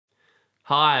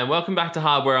Hi and welcome back to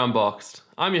Hardware Unboxed.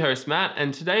 I'm your host Matt,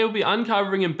 and today we'll be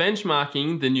uncovering and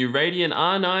benchmarking the new Radeon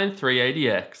R9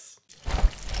 380X.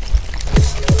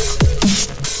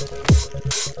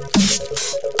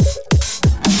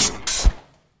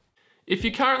 If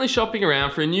you're currently shopping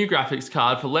around for a new graphics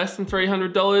card for less than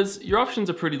 $300, your options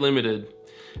are pretty limited.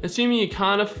 Assuming you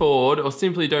can't afford or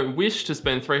simply don't wish to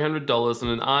spend $300 on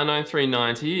an R9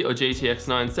 390 or GTX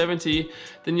 970,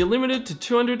 then you're limited to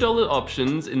 $200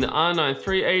 options in the R9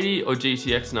 380 or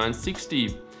GTX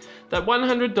 960. That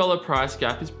 $100 price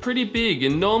gap is pretty big,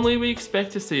 and normally we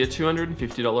expect to see a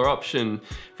 $250 option.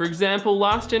 For example,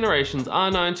 last generation's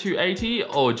R9 280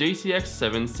 or GTX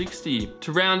 760.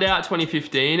 To round out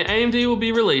 2015, AMD will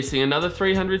be releasing another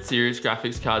 300 series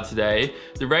graphics card today,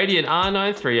 the Radeon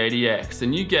R9 380X,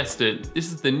 and you guessed it,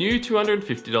 this is the new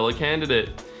 $250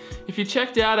 candidate. If you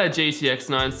checked out our GTX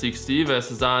 960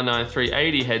 versus R9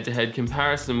 380 head-to-head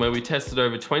comparison where we tested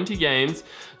over 20 games,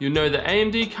 you'll know that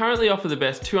AMD currently offer the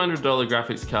best $200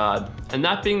 graphics card. And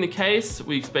that being the case,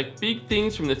 we expect big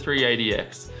things from the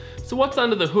 380X. So what's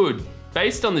under the hood?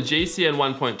 Based on the GCN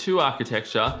 1.2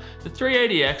 architecture, the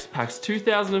 380X packs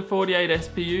 2048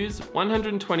 SPUs,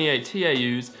 128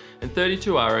 TAUs, and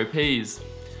 32 ROPs.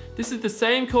 This is the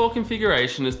same core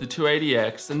configuration as the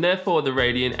 280X and therefore the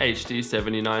Radeon HD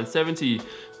 7970,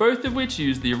 both of which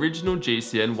use the original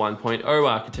GCN 1.0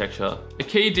 architecture. A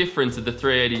key difference of the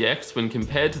 380X when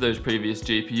compared to those previous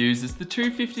GPUs is the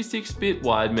 256-bit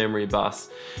wide memory bus,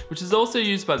 which is also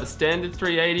used by the standard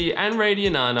 380 and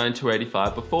Radeon R9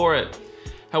 285 before it.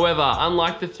 However,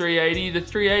 unlike the 380, the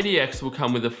 380X will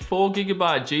come with a 4GB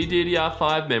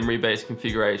GDDR5 memory-based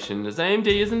configuration, as AMD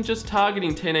isn't just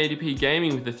targeting 1080p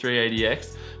gaming with the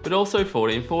 380X, but also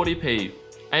 1440p.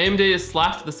 AMD has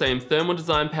slapped the same thermal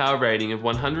design power rating of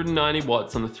 190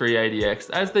 watts on the 380X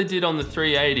as they did on the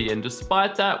 380, and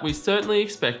despite that, we certainly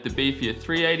expect the beefier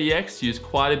 380X to use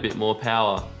quite a bit more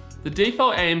power. The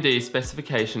default AMD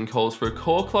specification calls for a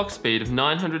core clock speed of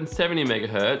 970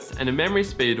 MHz and a memory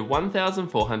speed of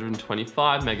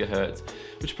 1425 MHz,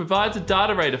 which provides a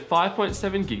data rate of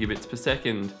 5.7 gigabits per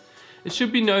second. It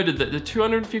should be noted that the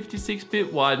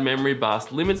 256-bit wide memory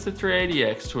bus limits the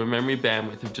 380X to a memory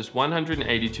bandwidth of just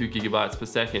 182 GB per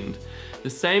second, the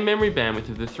same memory bandwidth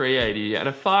of the 380 and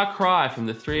a far cry from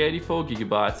the 384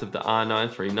 GB of the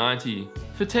R9 390.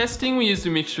 For testing, we used a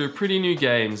mixture of pretty new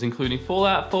games, including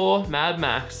Fallout 4, Mad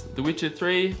Max, The Witcher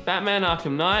 3, Batman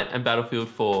Arkham Knight, and Battlefield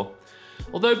 4.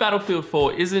 Although Battlefield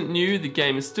 4 isn't new, the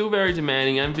game is still very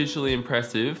demanding and visually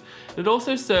impressive. It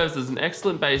also serves as an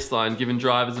excellent baseline given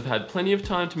drivers have had plenty of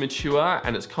time to mature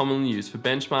and it's commonly used for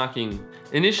benchmarking.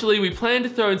 Initially, we planned to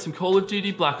throw in some Call of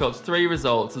Duty Black Ops 3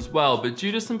 results as well, but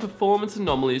due to some performance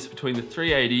anomalies between the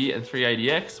 380 and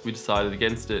 380X, we decided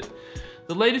against it.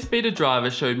 The latest beta driver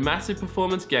showed massive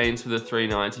performance gains for the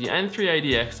 390 and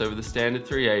 380X over the standard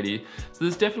 380, so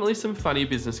there's definitely some funny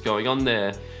business going on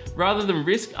there. Rather than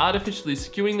risk artificially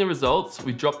skewing the results,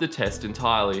 we dropped the test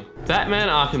entirely. Batman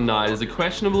Arkham Knight is a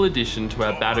questionable addition to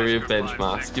our battery of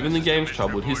benchmarks given the game's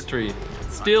troubled history.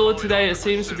 Still, today it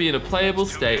seems to be in a playable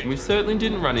state and we certainly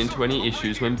didn't run into any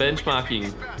issues when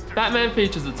benchmarking. Batman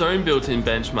features its own built-in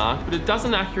benchmark, but it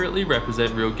doesn't accurately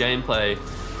represent real gameplay.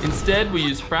 Instead, we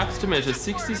use fraps to measure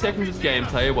 60 seconds of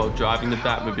gameplay while driving the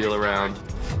Batmobile around.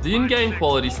 The in-game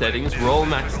quality settings were all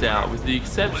maxed out with the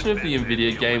exception of the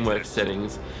NVIDIA GameWorks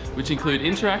settings, which include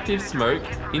interactive smoke,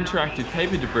 interactive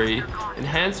paper debris,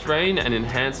 enhanced rain and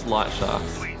enhanced light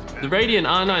shafts. The Radeon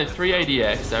R9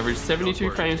 380X averaged 72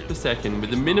 frames per second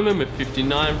with a minimum of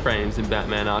 59 frames in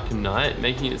Batman Arkham Knight,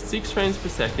 making it 6 frames per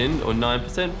second or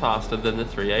 9% faster than the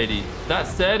 380. That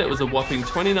said, it was a whopping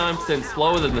 29%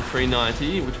 slower than the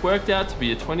 390, which worked out to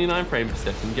be a 29 frame per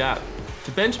second gap.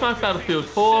 To benchmark Battlefield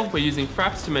 4, we're using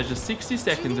fraps to measure 60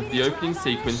 seconds of the opening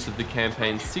sequence of the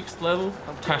campaign's 6th level,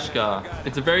 Kashgar.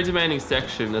 It's a very demanding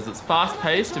section as it's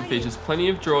fast-paced and features plenty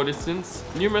of draw distance,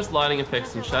 numerous lighting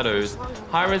effects and shadows,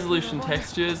 high-resolution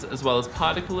textures, as well as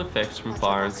particle effects from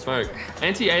fire and smoke.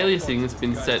 Anti-aliasing has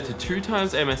been set to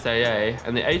 2x MSAA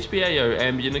and the HBAO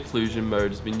ambient occlusion mode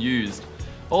has been used.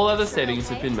 All other settings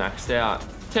have been maxed out.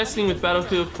 Testing with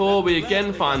Battlefield 4, we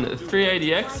again find that the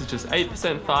 380X is just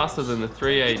 8% faster than the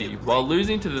 380, while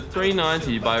losing to the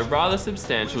 390 by a rather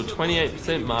substantial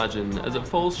 28% margin as it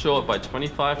falls short by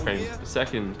 25 frames per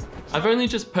second. I've only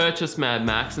just purchased Mad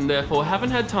Max and therefore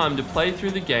haven't had time to play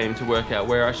through the game to work out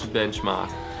where I should benchmark.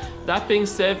 That being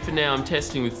said, for now I'm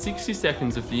testing with 60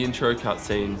 seconds of the intro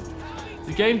cutscene.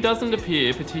 The game doesn't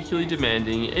appear particularly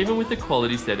demanding even with the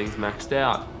quality settings maxed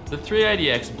out. The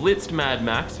 380X blitzed Mad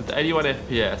Max with 81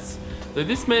 FPS, though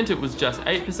this meant it was just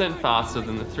 8% faster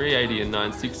than the 380 and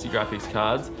 960 graphics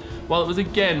cards, while it was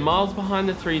again miles behind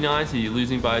the 390,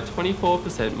 losing by a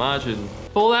 24% margin.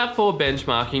 Fallout 4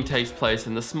 benchmarking takes place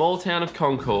in the small town of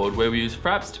Concord, where we use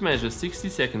fraps to measure 60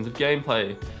 seconds of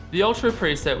gameplay. The Ultra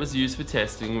preset was used for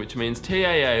testing, which means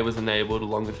TAA was enabled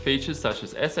along with features such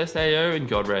as SSAO and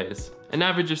God rays. An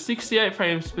average of 68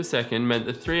 frames per second meant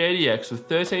the 380X was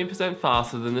 13%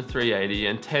 faster than the 380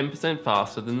 and 10%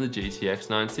 faster than the GTX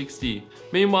 960.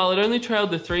 Meanwhile, it only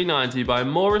trailed the 390 by a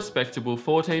more respectable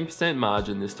 14%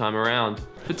 margin this time around.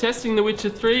 For testing The Witcher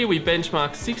 3, we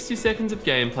benchmarked 60 seconds of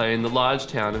gameplay in the large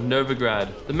town of Novigrad.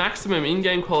 The maximum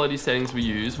in-game quality settings were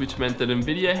used, which meant that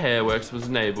NVIDIA Hairworks was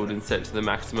enabled and set to the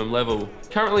maximum level.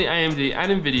 Currently, AMD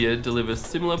and NVIDIA deliver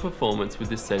similar performance with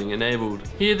this setting enabled.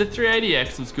 Here, the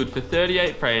 380X was good for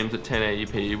 38 frames at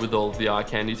 1080p with all of the eye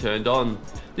candy turned on.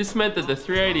 This meant that the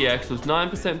 380X was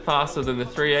 9% faster than the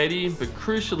 380, but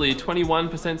crucially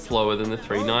 21% slower than the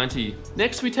 390.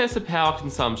 Next, we tested power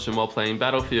consumption while playing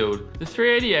Battlefield. The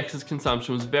 380X's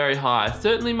consumption was very high,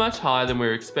 certainly much higher than we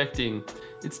were expecting.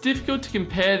 It's difficult to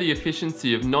compare the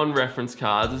efficiency of non-reference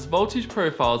cards as voltage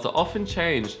profiles are often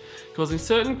changed, causing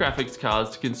certain graphics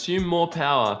cards to consume more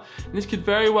power, and this could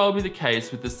very well be the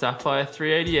case with the Sapphire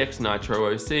 380X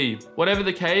Nitro OC. Whatever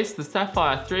the case, the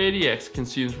Sapphire 380X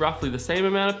consumes roughly the same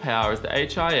amount of power as the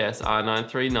HIS R9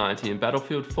 390 in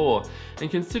Battlefield 4,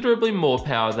 and considerably more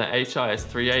power than HIS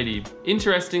 380.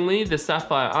 Interestingly, the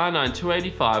Sapphire R9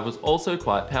 285 was also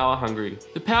quite power hungry.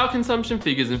 The power consumption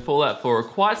figures in Fallout 4 are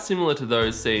quite similar to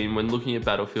those seen when looking at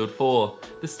Battlefield 4.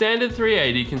 The standard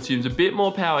 380 consumes a bit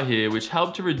more power here, which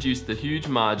helped to reduce the huge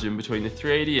margin between the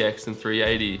 380X and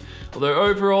 380, although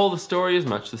overall the story is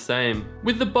much the same.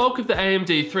 With the bulk of the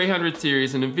AMD 300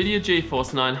 series and NVIDIA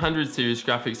GeForce 900 series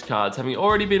graphics cards having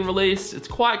already been released, it's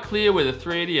quite clear where the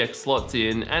 380X slots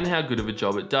in and how good of a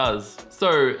job it does.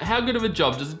 So, how good of a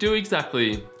job does it do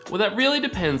exactly? Well, that really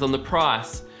depends on the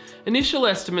price. Initial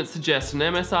estimates suggest an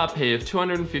MSRP of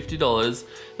 $250,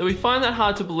 though we find that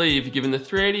hard to believe given the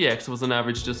 380X was on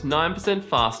average just 9%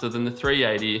 faster than the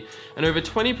 380 and over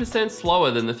 20% slower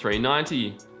than the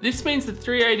 390. This means the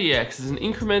 380X is an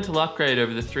incremental upgrade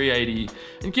over the 380,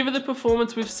 and given the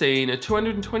performance we've seen, a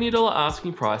 $220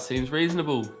 asking price seems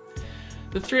reasonable.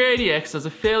 The 380X does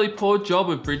a fairly poor job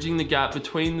of bridging the gap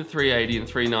between the 380 and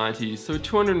 390, so a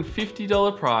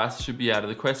 $250 price should be out of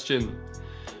the question.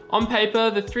 On paper,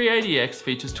 the 380X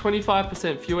features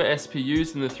 25% fewer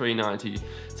SPUs than the 390,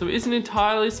 so it isn't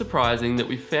entirely surprising that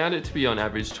we found it to be on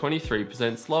average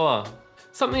 23% slower.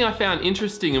 Something I found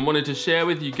interesting and wanted to share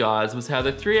with you guys was how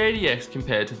the 380X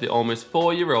compared to the almost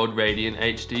 4-year-old Radeon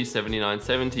HD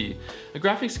 7970, a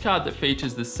graphics card that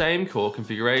features the same core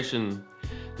configuration.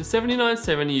 The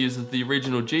 7970 uses the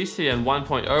original GCN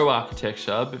 1.0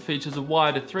 architecture, but features a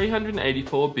wider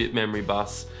 384-bit memory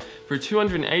bus for a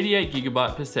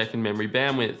 288GB per second memory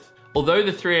bandwidth. Although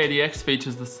the 380X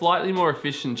features the slightly more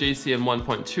efficient GCN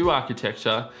 1.2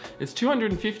 architecture, its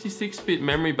 256-bit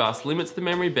memory bus limits the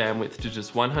memory bandwidth to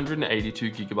just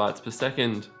 182GB per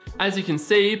second. As you can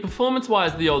see,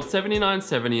 performance-wise the old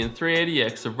 7970 and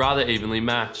 380X are rather evenly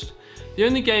matched. The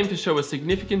only game to show a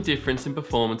significant difference in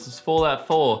performance is Fallout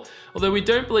 4, although we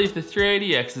don't believe the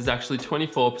 380X is actually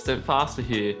 24% faster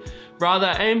here.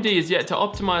 Rather, AMD is yet to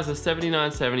optimize the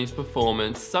 7970's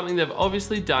performance, something they've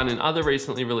obviously done in other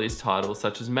recently released titles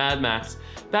such as Mad Max,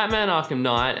 Batman Arkham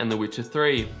Knight and The Witcher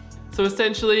 3. So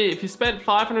essentially, if you spent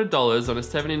 $500 on a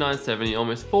 7970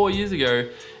 almost 4 years ago,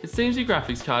 it seems your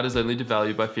graphics card is only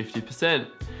devalued by 50%.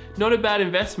 Not a bad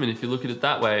investment if you look at it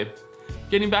that way.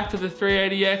 Getting back to the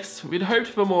 380X, we'd hoped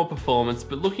for more performance,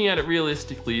 but looking at it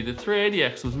realistically, the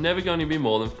 380X was never going to be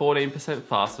more than 14%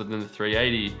 faster than the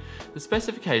 380. The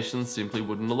specifications simply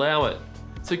wouldn't allow it.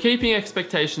 So keeping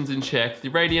expectations in check, the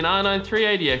Radeon R9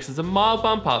 380X is a mild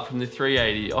bump up from the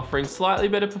 380, offering slightly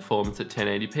better performance at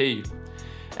 1080p.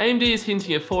 AMD is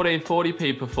hinting at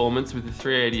 1440p performance with the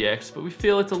 380X, but we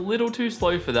feel it's a little too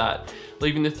slow for that,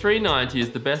 leaving the 390 as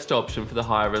the best option for the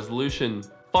higher resolution.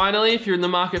 Finally, if you're in the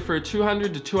market for a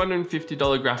 $200 to $250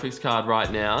 graphics card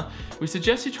right now, we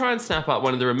suggest you try and snap up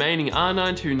one of the remaining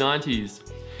R9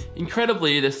 290s.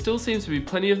 Incredibly, there still seems to be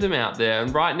plenty of them out there,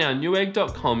 and right now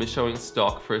Newegg.com is showing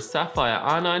stock for a Sapphire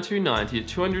R9 290 at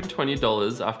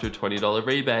 $220 after a $20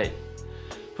 rebate.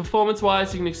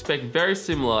 Performance-wise, you can expect very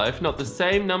similar, if not the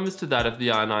same numbers to that of the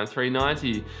R9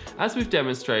 390, as we've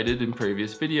demonstrated in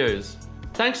previous videos.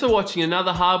 Thanks for watching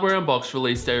another Hardware Unboxed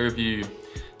release day review.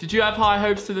 Did you have high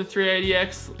hopes for the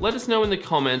 380X? Let us know in the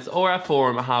comments or our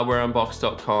forum at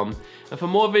hardwareunboxed.com. And for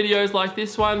more videos like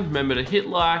this one, remember to hit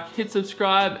like, hit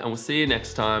subscribe, and we'll see you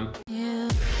next time.